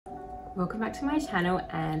Welcome back to my channel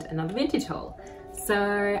and another vintage haul. So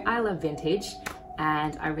I love vintage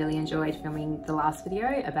and I really enjoyed filming the last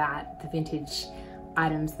video about the vintage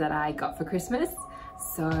items that I got for Christmas.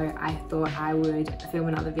 So I thought I would film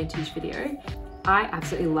another vintage video. I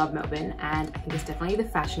absolutely love Melbourne and I think it's definitely the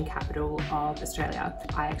fashion capital of Australia.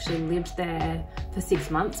 I actually lived there for 6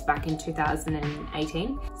 months back in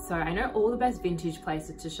 2018. So I know all the best vintage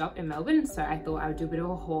places to shop in Melbourne. So I thought I would do a bit of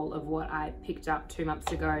a haul of what I picked up 2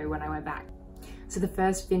 months ago when I went back. So the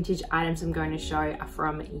first vintage items I'm going to show are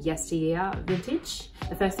from yesteryear vintage.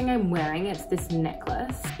 The first thing I'm wearing is this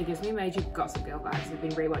necklace. It gives me major Gossip Girl vibes. I've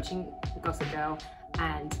been rewatching Gossip Girl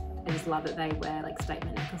and I just love that they wear like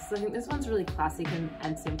statement necklaces. I think this one's really classic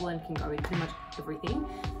and simple and can go with pretty much everything.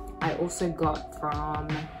 I also got from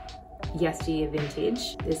yesteryear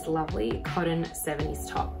vintage this lovely cotton 70s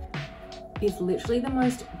top. It's literally the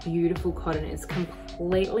most beautiful cotton. It's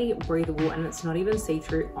completely breathable and it's not even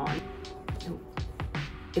see-through on.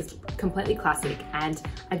 It's completely classic and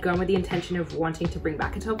I'd gone with the intention of wanting to bring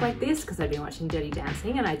back a top like this because I'd been watching Dirty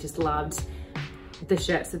Dancing and I just loved the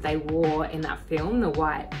shirts that they wore in that film, the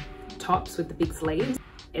white tops with the big sleeves.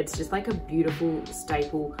 It's just like a beautiful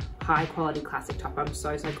staple, high quality classic top. I'm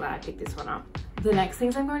so glad I picked this one up. The next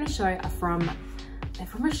things I'm going to show are from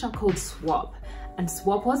a shop called Swap. And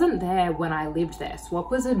Swap wasn't there when I lived there.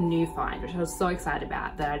 Swap was a new find, which I was so excited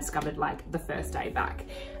about that I discovered like the first day back.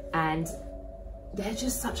 And they're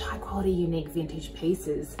just such high quality, unique vintage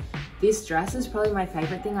pieces. This dress is probably my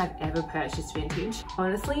favorite thing I've ever purchased vintage.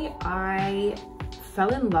 Honestly, I fell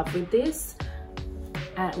in love with this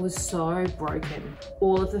and it was so broken.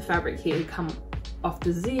 All of the fabric here had come off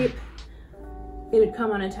the zip. It had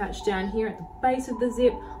come unattached down here at the base of the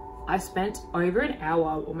zip. I spent over an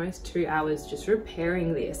hour, almost 2 hours, just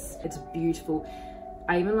repairing this. It's beautiful.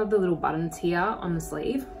 I even love the little buttons here on the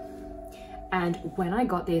sleeve. And when I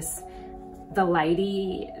got this, the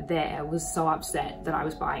lady there was so upset that I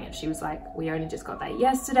was buying it. She was like, we only just got that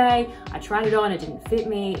yesterday. I tried it on, it didn't fit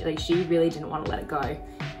me. Like, she really didn't want to let it go.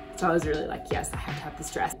 So I was really like, yes, I have to have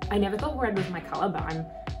this dress. I never thought red was my color, but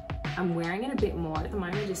I'm wearing it a bit more at the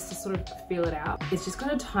moment just to sort of feel it out. It's just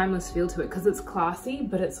got a timeless feel to it because it's classy,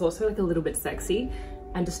 but it's also like a little bit sexy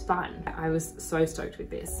and just fun. I was so stoked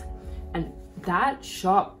with this. And that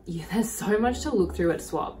shop, yeah, there's so much to look through at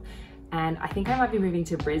Swap. And I think I might be moving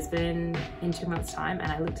to Brisbane in 2 months' time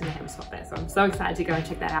and I looked in the hem swap there. So I'm so excited to go and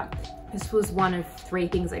check that out. This was one of 3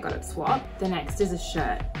 things I got at Swap. The next is a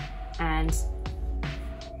shirt. And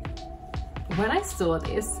when I saw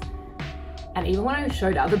this, and even when I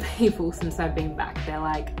showed other people since I've been back, they're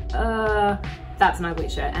like, that's an ugly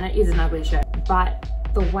shirt. And it is an ugly shirt. But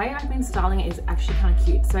the way I've been styling it is actually kind of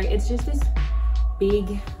cute. So it's just this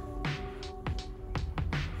big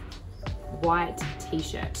white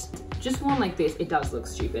t-shirt. Just worn like this, it does look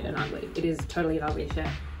stupid and ugly. It is totally an ugly shirt.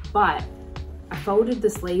 But I folded the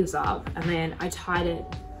sleeves up and then I tied it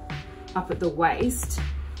up at the waist.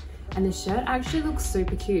 And the shirt actually looks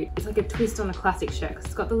super cute. It's like a twist on a classic shirt because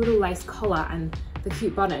it's got the little lace collar and the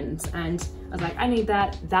cute buttons. And I was like, I need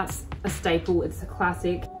that. That's a staple, it's a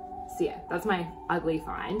classic. So yeah, that's my ugly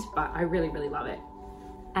find, but I really love it.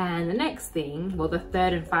 And the next thing, well, the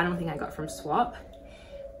third and final thing I got from Swap,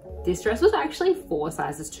 this dress was actually 4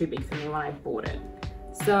 sizes too big for me when I bought it.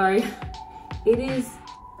 So it is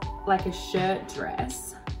like a shirt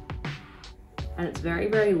dress and it's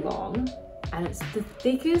very long and it's the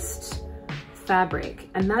thickest fabric.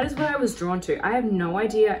 And that is what I was drawn to. I have no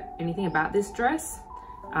idea anything about this dress.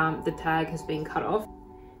 The tag has been cut off.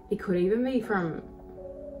 It could even be from,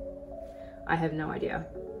 I have no idea.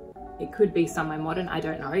 It could be somewhere modern, I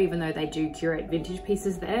don't know, even though they do curate vintage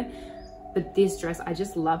pieces there. But this dress, I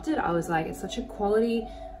just loved it. I was like, it's such a quality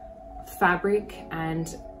fabric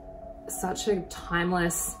and such a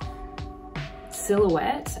timeless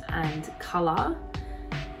silhouette and color.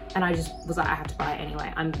 And I just was like, I have to buy it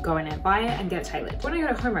anyway. I'm going to buy it and get it tailored. When I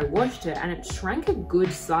got it home, I washed it and it shrank a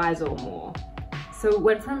good size or more. So it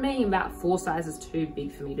went from being about 4 sizes too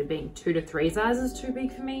big for me to being 2 to 3 sizes too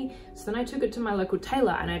big for me. So then I took it to my local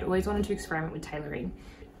tailor and I'd always wanted to experiment with tailoring.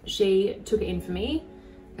 She took it in for me,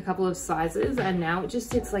 a couple of sizes, and now it just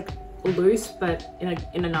sits like loose but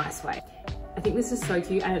in a nice way. I think this is so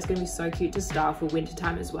cute and it's going to be so cute to style for winter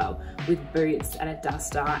time as well with boots and a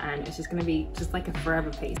duster, and it's just going to be just like a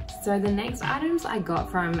forever piece. So the next items I got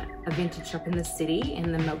from a vintage shop in the city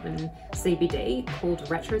in the Melbourne CBD called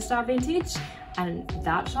Retro Star Vintage, and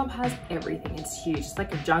that shop has everything. It's huge, it's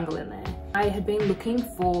like a jungle in there. I had been looking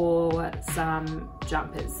for some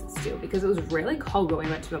jumpers still because it was really cold when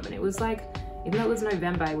we went to Melbourne. It was like, even though it was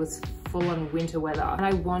November, it was full on winter weather and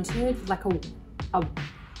I wanted like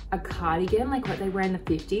a a cardigan, like what they wear in the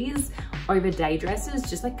 50s, over day dresses,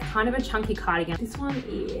 just like kind of a chunky cardigan. This one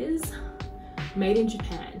is made in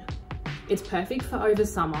Japan. It's perfect for over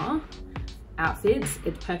summer outfits.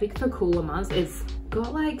 It's perfect for cooler months. It's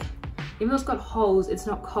got like, even though it's got holes, it's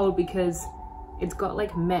not cold because it's got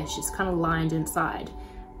like mesh. It's kind of lined inside,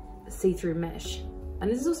 see-through mesh. And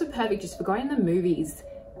this is also perfect just for going to the movies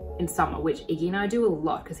in summer, which Iggy and I do a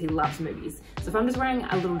lot because he loves movies. So if I'm just wearing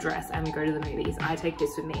a little dress and we go to the movies, I take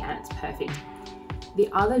this with me and it's perfect. The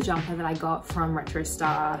other jumper that I got from Retro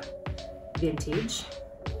Star Vintage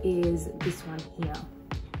is this one here.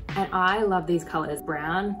 And I love these colors.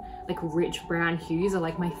 Brown, like rich brown hues are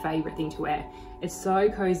like my favorite thing to wear. It's so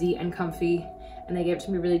cozy and comfy, and they gave it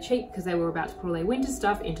to me really cheap because they were about to put all their winter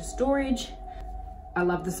stuff into storage. I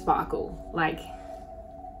love the sparkle. Like,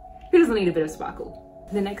 who doesn't need a bit of sparkle?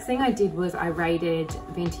 The next thing I did was I raided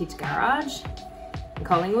Vintage Garage in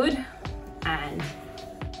Collingwood, and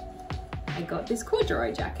I got this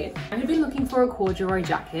corduroy jacket. I had been looking for a corduroy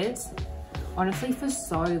jacket, honestly, for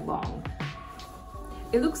so long.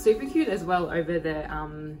 It looks super cute as well over the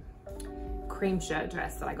cream shirt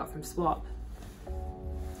dress that I got from Swap.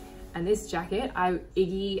 And this jacket,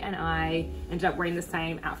 Iggy and I ended up wearing the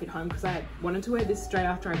same outfit home because I wanted to wear this straight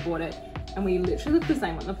after I bought it, and we literally looked the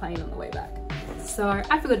same on the plane on the way back. So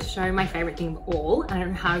I forgot to show my favorite thing of all. I don't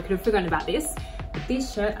know how I could have forgotten about this, but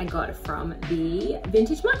this shirt I got from the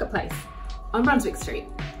Vintage Marketplace on Brunswick Street.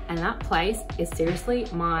 And that place is seriously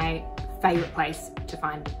my favorite place to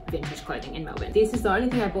find vintage clothing in Melbourne. This is the only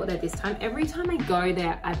thing I bought there this time. Every time I go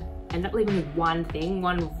there, I end up leaving with one thing,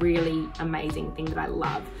 one really amazing thing that I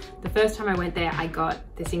love. The first time I went there, I got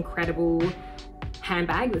this incredible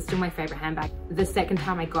handbag that's still my favorite handbag. The second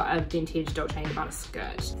time I got a vintage Dolce & Gabbana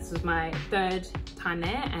skirt. This was my third time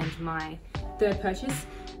there and my third purchase,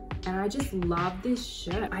 and I just love this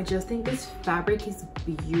shirt. I just think this fabric is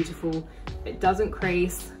beautiful. It doesn't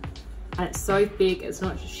crease and it's so thick, it's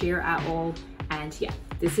not sheer at all. And yeah,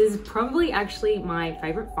 this is probably actually my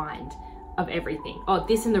favorite find of everything. Oh,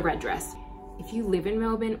 this in the red dress. If you live in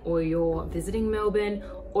Melbourne or you're visiting Melbourne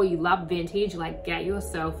or you love vintage, like get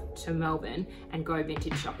yourself to Melbourne and go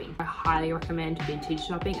vintage shopping. I highly recommend vintage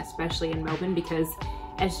shopping, especially in Melbourne, because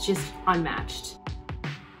it's just unmatched.